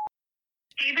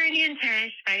 Hey, Brandy and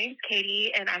Tish. My name's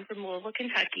Katie, and I'm from Louisville,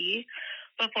 Kentucky.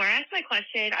 Before I ask my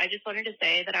question, I just wanted to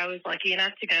say that I was lucky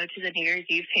enough to go to the New Year's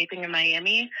Eve taping in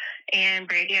Miami. And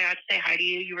Brandy, I got to say hi to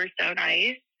you. You were so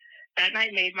nice. That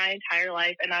night made my entire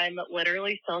life, and I'm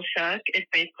literally still shook. It's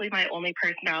basically my only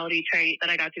personality trait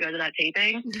that I got to go to that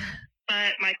taping.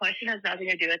 But my question has nothing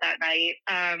to do with that night.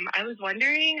 I was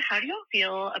wondering, how do y'all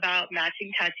feel about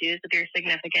matching tattoos with your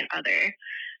significant other?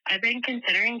 I've been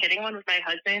considering getting one with my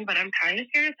husband, but I'm kind of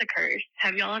scared it's a curse.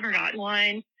 Have y'all ever gotten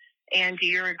one? And do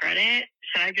you regret it?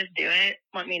 Should I just do it?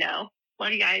 Let me know.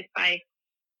 Love you guys. Bye.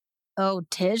 Oh,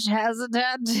 Tish has a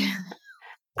tattoo.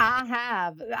 I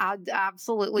have. I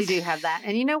absolutely do have that.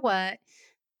 And you know what?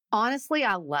 Honestly,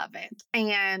 I love it.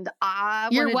 And I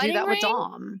Your want to do wedding that with ring?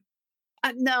 Dom.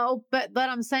 No, but what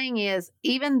I'm saying is,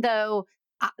 even though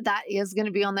that is going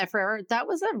to be on there forever, that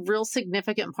was a real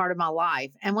significant part of my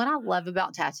life. And what I love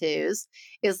about tattoos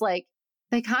is like,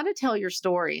 they kind of tell your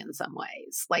story in some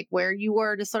ways, like where you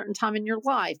were at a certain time in your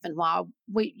life and why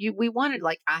we wanted,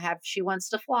 like she wants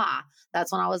to fly.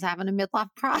 That's when I was having a midlife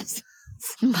crisis.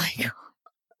 My God.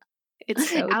 It's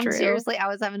so true. Seriously, I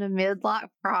was having a midlife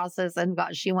crisis and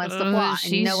she wants to fly. And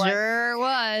She you know what? sure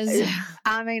was.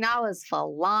 I mean, I was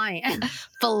flying.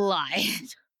 Flying.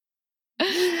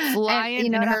 And Flying you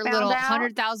know in what I her found little out?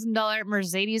 $100,000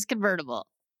 Mercedes convertible.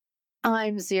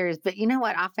 I'm serious. But you know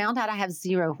what? I found out I have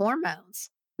 0 hormones.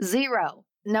 0.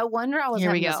 No wonder I was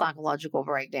Here we having a go. psychological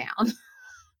breakdown.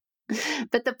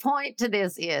 But the point to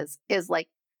this is like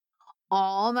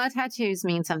all my tattoos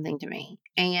mean something to me.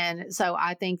 And so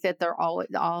I think that they're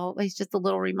always just a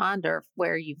little reminder of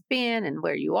where you've been and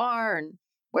where you are and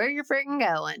where you're freaking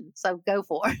going. So go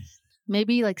for it.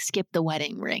 Maybe like skip the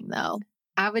wedding ring though.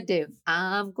 I would do.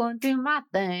 I'm going to do my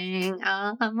thing.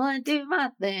 I'm going to do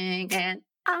my thing. And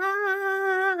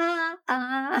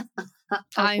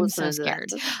I'm so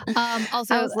scared.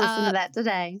 Also, I was listening to that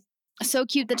today. So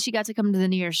cute that she got to come to the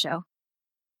New Year's show.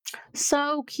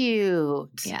 So cute.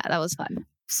 Yeah, that was fun.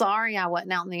 Sorry I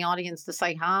wasn't out in the audience to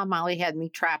say hi. Molly had me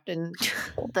trapped in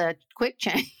the quick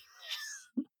change.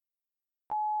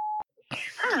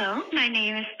 Hello, my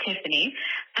name is Tiffany.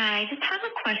 I just have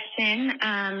a question.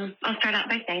 I'll start out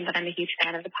by saying that I'm a huge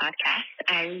fan of the podcast.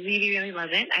 I really, really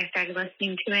love it. I started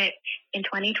listening to it in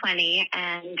 2020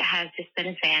 and have just been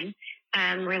a fan.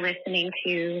 We're listening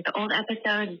to the old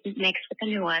episodes mixed with the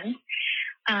new ones.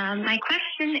 My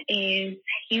question is,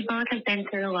 you both have been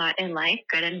through a lot in life,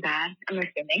 good and bad, I'm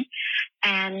assuming.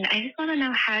 And I just want to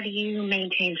know, how do you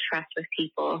maintain trust with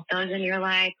people? Those in your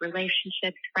life,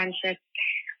 relationships, friendships,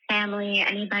 family,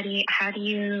 anybody, how do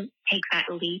you take that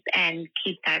leap and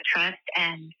keep that trust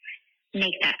and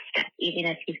make that step, even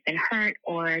if you've been hurt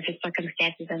or just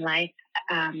circumstances in life?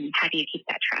 How do you keep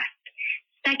that trust?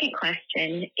 Second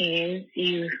question is,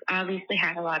 you've obviously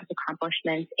had a lot of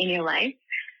accomplishments in your life.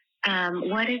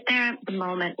 What is there the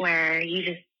moment where you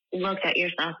just looked at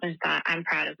yourself and thought, I'm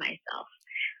proud of myself?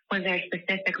 Was there a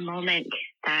specific moment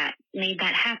that made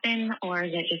that happen, or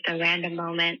is it just a random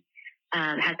moment?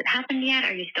 Has it happened yet?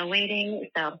 Are you still waiting?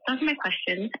 So those are my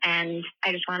questions. And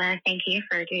I just want to thank you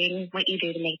for doing what you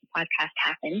do to make the podcast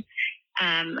happen.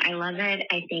 I love it.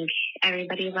 I think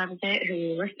everybody loves it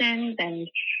who listens. And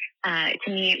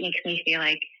to me, it makes me feel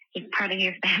like it's part of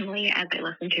your family as I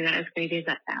listen to it, as crazy as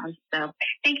that sounds. So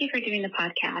thank you for doing the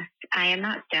podcast. I am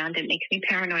not stoned. It makes me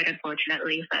paranoid,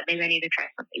 unfortunately, but maybe I need to try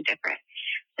something different.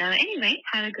 So anyway,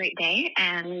 have a great day,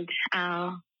 and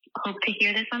I'll hope to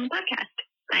hear this on the podcast.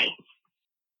 Bye.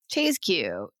 She's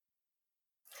cute.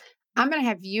 I'm going to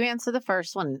have you answer the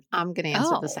first one. I'm going to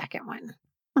answer the second one.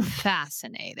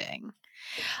 Fascinating.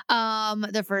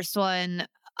 The first one,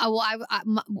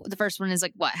 the first one is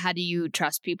like, what? How do you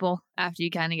trust people after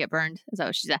you kind of get burned? Is that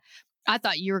what she said? I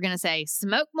thought you were gonna say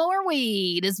smoke more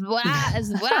weed is what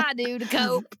I do to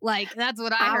cope. Like that's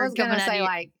what I heard was going coming to out of say you.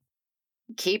 like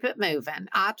keep it moving.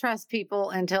 I trust people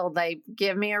until they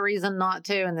give me a reason not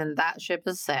to, and then that ship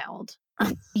has sailed.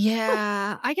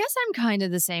 Yeah, I guess I'm kind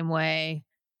of the same way.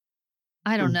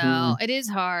 I don't know. It is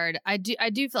hard. I do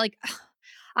feel like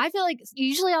I feel like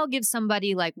usually I'll give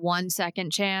somebody like 1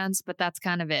 second chance, but that's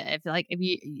kind of it.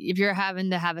 If you're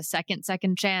having to have a second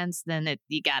chance, then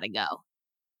you got to go.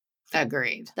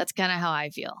 Agreed. That's kind of how I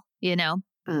feel, you know?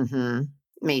 Mm-hmm.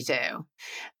 Me too.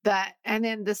 And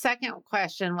then the second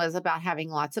question was about having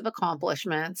lots of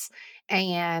accomplishments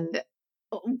and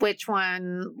which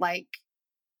one, like,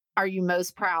 are you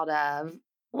most proud of?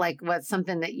 Like, what's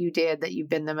something that you did that you've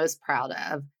been the most proud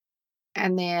of?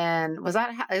 And then is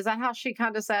that how she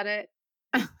kind of said it?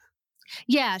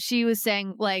 Yeah, she was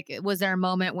saying, like, was there a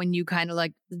moment when you kind of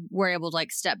like were able to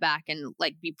like step back and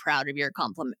like be proud of your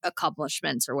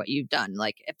accomplishments or what you've done?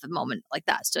 Like, if the moment like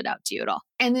that stood out to you at all.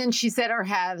 And then she said, or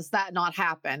has that not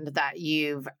happened that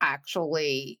you've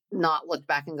actually not looked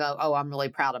back and go, oh, I'm really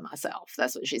proud of myself?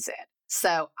 That's what she said.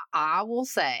 So I will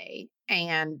say,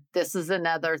 and this is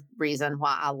another reason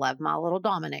why I love my little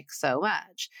Dominic so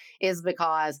much, is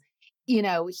because,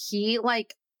 he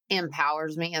like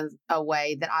empowers me in a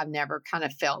way that I've never kind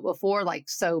of felt before, like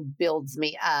so builds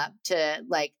me up to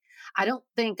like, I don't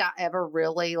think I ever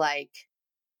really like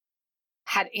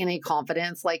had any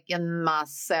confidence like in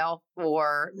myself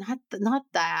or not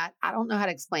that. I don't know how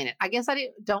to explain it. I guess I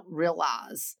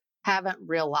haven't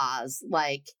realized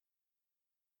like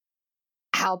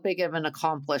how big of an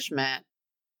accomplishment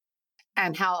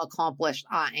and how accomplished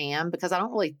I am because I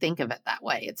don't really think of it that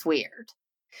way. It's weird.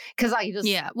 Because I just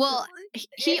Yeah. Well,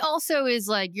 he also is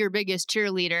like your biggest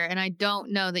cheerleader, and I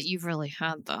don't know that you've really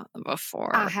had that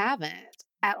before. I haven't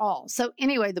at all. So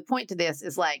anyway, the point to this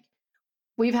is like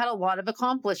we've had a lot of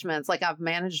accomplishments. Like I've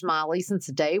managed Miley since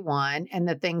day one, and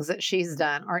the things that she's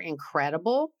done are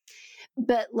incredible.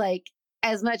 But like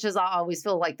as much as I always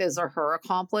feel like those are her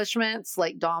accomplishments,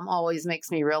 like Dom always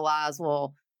makes me realize,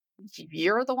 well,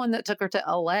 you're the one that took her to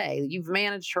LA. You've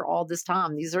managed her all this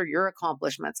time. These are your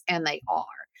accomplishments, and they are.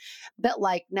 But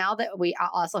like now that I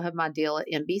also have my deal at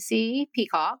NBC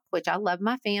Peacock, which I love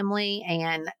my family,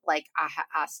 and like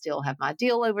I still have my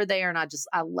deal over there, and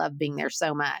I love being there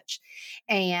so much.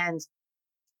 And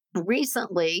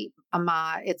recently,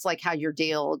 it's like how your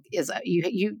deal is.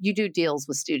 You do deals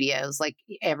with studios like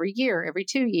every year, every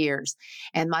 2 years,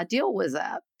 and my deal was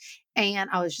up. And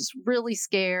I was just really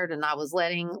scared. And I was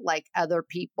letting like other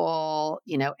people,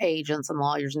 agents and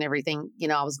lawyers and everything,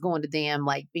 I was going to them,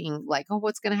 like being like, oh,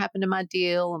 what's going to happen to my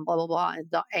deal and blah, blah,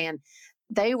 blah. And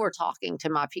they were talking to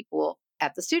my people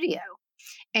at the studio.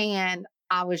 And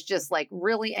I was just like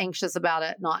really anxious about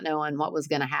it, not knowing what was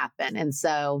going to happen. And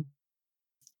so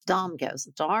Dom goes,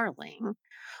 darling,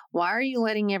 why are you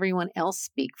letting everyone else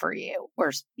speak for you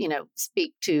or,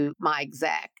 speak to my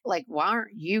exec? Like, why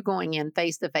aren't you going in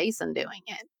face to face and doing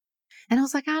it? And I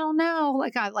was like, I don't know.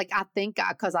 I think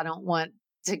because I don't want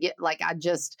to get I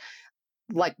just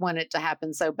want it to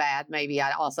happen so bad. Maybe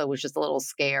I also was just a little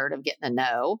scared of getting a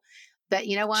no. But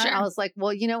you know what? Sure. I was like,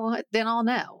 well, you know what? Then I'll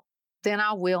know. Then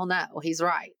I will know. He's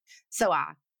right. So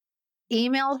I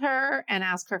emailed her and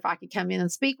asked her if I could come in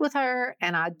and speak with her.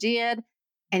 And I did.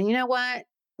 And you know what?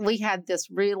 We had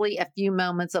a few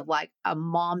moments of like a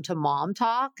mom to mom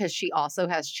talk because she also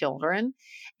has children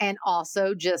and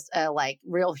also just a like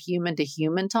real human to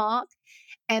human talk.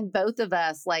 And both of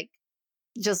us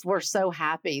just were so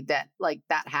happy that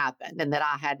that happened and that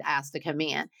I had asked to come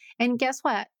in. And guess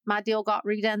what? My deal got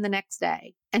redone the next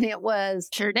day. And it was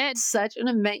sure did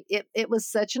it was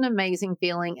such an amazing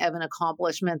feeling of an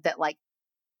accomplishment that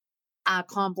I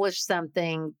accomplished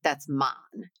something that's mine,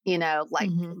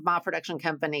 my production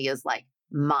company is like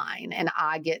mine and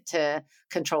I get to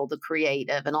control the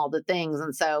creative and all the things.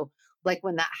 And so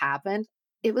when that happened,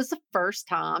 it was the first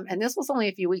time, and this was only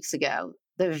a few weeks ago,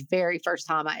 the very first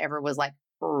time I ever was like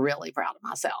really proud of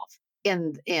myself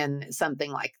in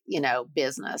something like,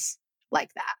 business like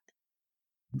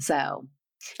that. So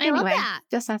I love that.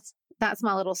 Just that's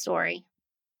my little story.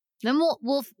 Then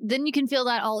then you can feel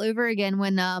that all over again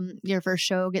when your first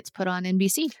show gets put on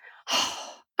NBC.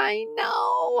 I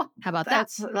know. How about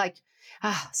that?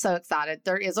 That's so excited.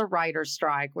 There is a writer's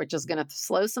strike, which is going to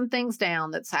slow some things down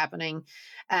that's happening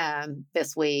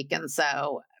this week. And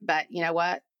so, but you know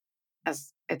what?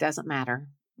 It doesn't matter.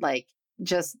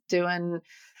 Just doing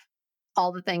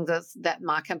all the things that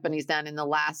my company's done in the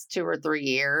last 2 or 3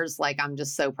 years, I'm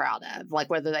just so proud of.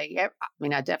 Whether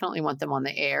I definitely want them on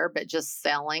the air, but just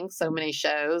selling so many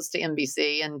shows to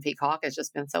NBC and Peacock has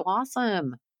just been so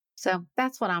awesome. So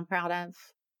that's what I'm proud of.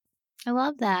 I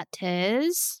love that,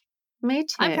 Tiz. Me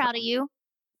too. I'm proud of you.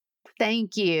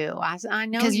 Thank you. I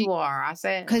know you are. I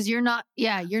said. Because you're not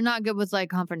good with like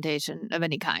confrontation of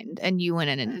any kind. And you went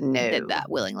in and did that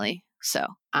willingly. So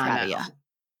proud of you.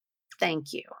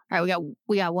 Thank you. All right,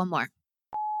 we got one more.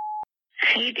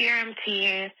 Hey, dear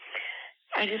MT.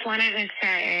 I just wanted to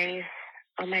say,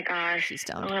 oh my gosh, She's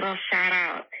stoned. a little shout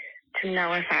out to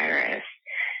Noah Cyrus.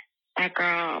 That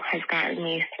girl has gotten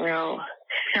me through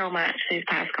so much these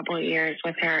past couple of years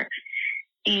with her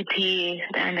EP,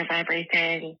 The End of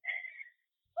Everything.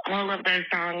 All of those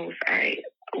songs I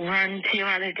run to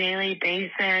on a daily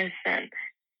basis, and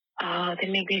they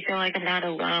make me feel like I'm not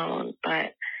alone.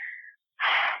 But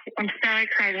I'm so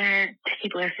excited to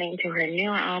keep listening to her new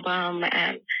album.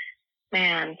 And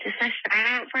man, just a shout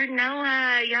out for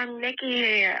Noah, young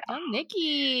Nikki. Oh,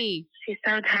 Nikki. She's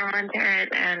so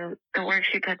talented, and the work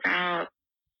she puts out,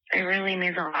 it really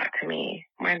means a lot to me,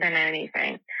 more than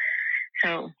anything.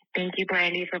 So thank you,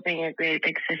 Brandy, for being a great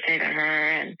big sister to her,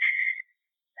 and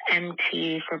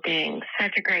MT for being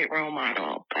such a great role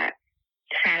model. But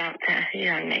shout out to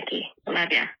young Nikki.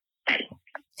 Love ya. Bye.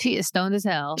 She is stoned as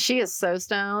hell. She is so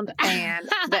stoned. And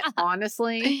that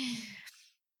honestly,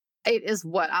 it is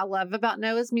what I love about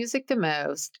Noah's music the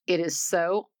most. It is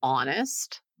so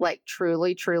honest, like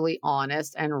truly, truly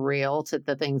honest and real to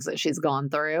the things that she's gone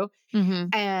through. Mm-hmm.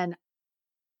 And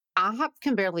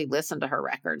can barely listen to her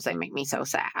records. They make me so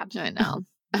sad. I know.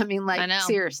 I mean,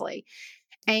 seriously.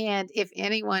 And if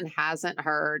anyone hasn't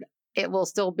heard, it will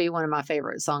still be one of my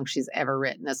favorite songs she's ever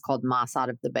written. It's called My Side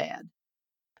of the Bed.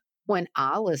 When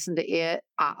I listen to it,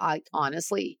 I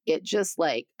honestly, it just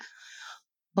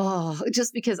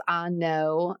just because I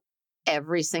know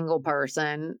every single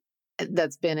person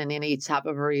that's been in any type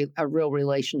of a real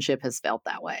relationship has felt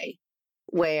that way,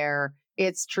 where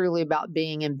it's truly about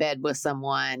being in bed with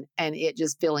someone and it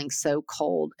just feeling so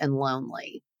cold and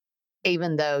lonely,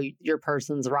 even though your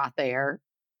person's right there.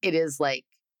 It is like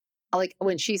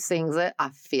when she sings it,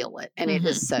 I feel it. And it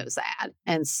is so sad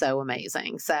and so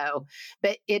amazing. So,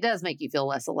 but it does make you feel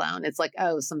less alone. It's like,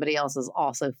 oh, somebody else has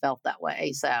also felt that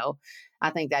way. So I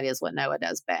think that is what Noah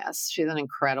does best. She's an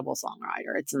incredible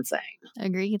songwriter. It's insane.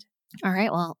 Agreed. All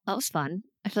right. Well, that was fun.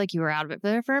 I feel like you were out of it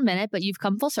there for a minute, but you've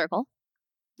come full circle.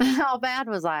 How bad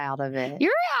was I out of it? You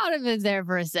were out of it there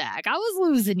for a sec. I was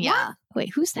losing you.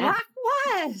 Wait, who's that?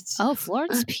 What? Oh,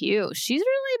 Florence Pugh. She's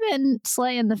really been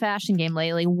slaying the fashion game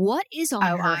lately. What is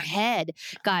on her head?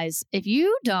 Guys, if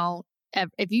you guys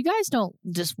don't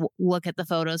just look at the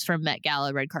photos from Met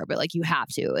Gala red carpet, like you have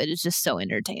to. It is just so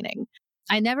entertaining.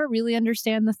 I never really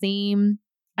understand the theme.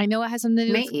 I know it has something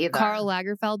to do with Karl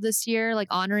Lagerfeld this year, like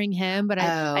honoring him, but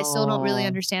I still don't really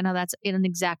understand how that's in an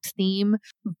exact theme.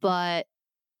 But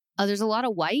there's a lot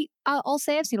of white. I'll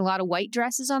say I've seen a lot of white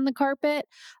dresses on the carpet.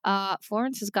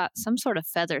 Florence has got some sort of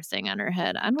feather thing on her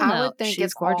head. I don't know. I would think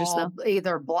She's gorgeous though.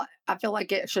 Either black. I feel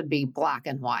like it should be black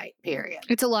and white. Period.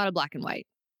 It's a lot of black and white.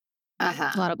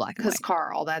 A lot of black and white. Because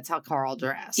Karl, that's how Karl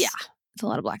dressed. Yeah. It's a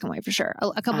lot of black and white for sure. A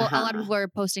lot of people are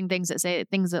posting things that say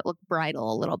things that look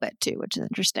bridal a little bit too, which is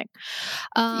interesting.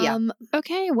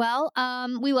 Okay. Well,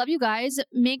 we love you guys.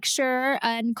 Make sure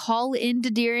and call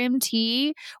into Dear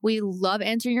MT. We love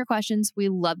answering your questions. We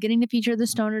love getting to feature the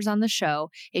stoners on the show.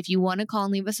 If you want to call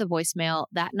and leave us a voicemail,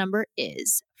 that number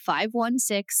is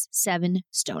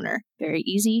 5167-STONER. Very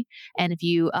easy. And if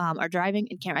you are driving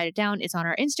and can't write it down, it's on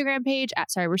our Instagram page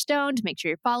at Sorry We're Stoned. Make sure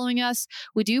you're following us.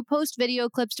 We do post video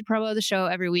clips to promo the show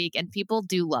every week, and people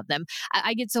do love them.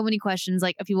 I get so many questions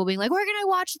like of people being like, where can I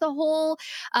watch the whole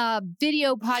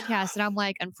video podcast? And I'm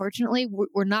like, unfortunately,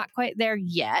 we're not quite there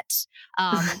yet.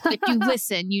 If you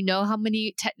listen, you know how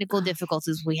many technical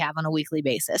difficulties we have on a weekly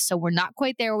basis. So we're not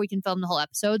quite there where we can film the whole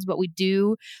episodes, but we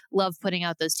do love putting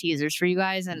out those teasers for you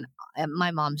guys. And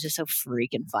my mom's just so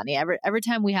freaking funny. Every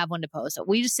time we have one to post,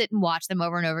 we just sit and watch them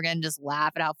over and over again and just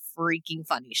laugh at how freaking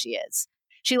funny she is.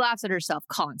 She laughs at herself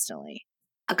constantly.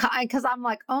 Because I'm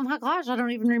like, oh my gosh, I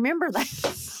don't even remember that.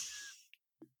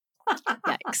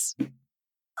 Yikes.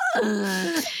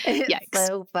 It's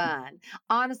so fun.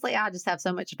 Honestly, I just have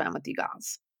so much fun with you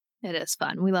guys. It is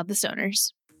fun. We love the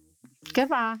stoners.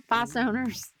 Goodbye. Bye,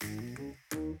 stoners.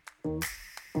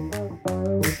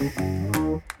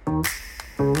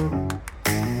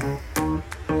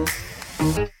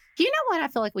 You know what I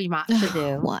feel like we might should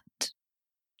do? What?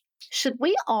 Should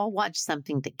we all watch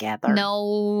something together?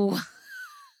 No.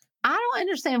 I don't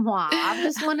understand why. I've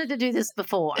just wanted to do this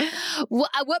before.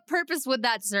 What purpose would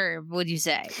that serve, would you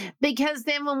say? Because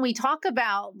then when we talk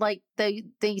about like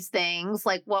these things,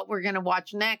 like what we're going to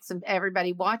watch next and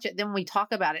everybody watch it, then we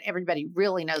talk about it. Everybody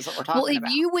really knows what we're talking about.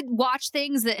 Well, if you would watch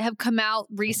things that have come out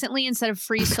recently instead of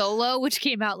Free Solo, which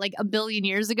came out like a billion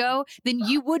years ago, then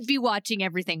you would be watching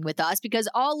everything with us because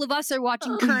all of us are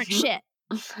watching current shit.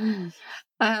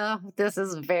 This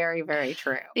is very, very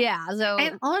true. Yeah. So,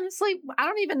 and honestly, I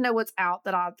don't even know what's out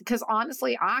because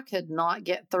honestly, I could not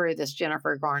get through this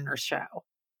Jennifer Garner show.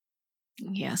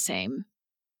 Yeah, same.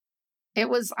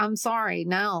 I'm sorry.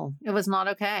 No, it was not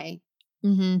okay.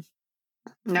 Mm-hmm.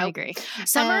 No, I agree.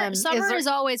 Summer is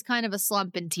always kind of a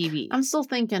slump in TV. I'm still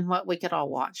thinking what we could all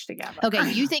watch together.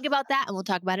 Okay, you think about that and we'll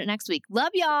talk about it next week. Love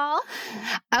y'all.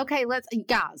 Okay,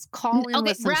 guys, call in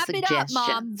with some suggestions. Wrap it up,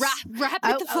 Mom. Wrap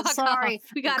it the fuck up.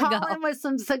 We gotta go. Call in with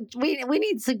some, we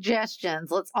need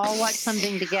suggestions. Let's all watch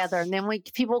something together and then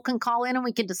people can call in and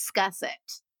we can discuss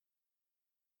it.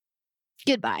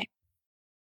 Goodbye.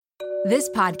 This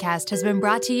podcast has been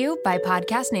brought to you by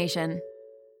Podcast Nation.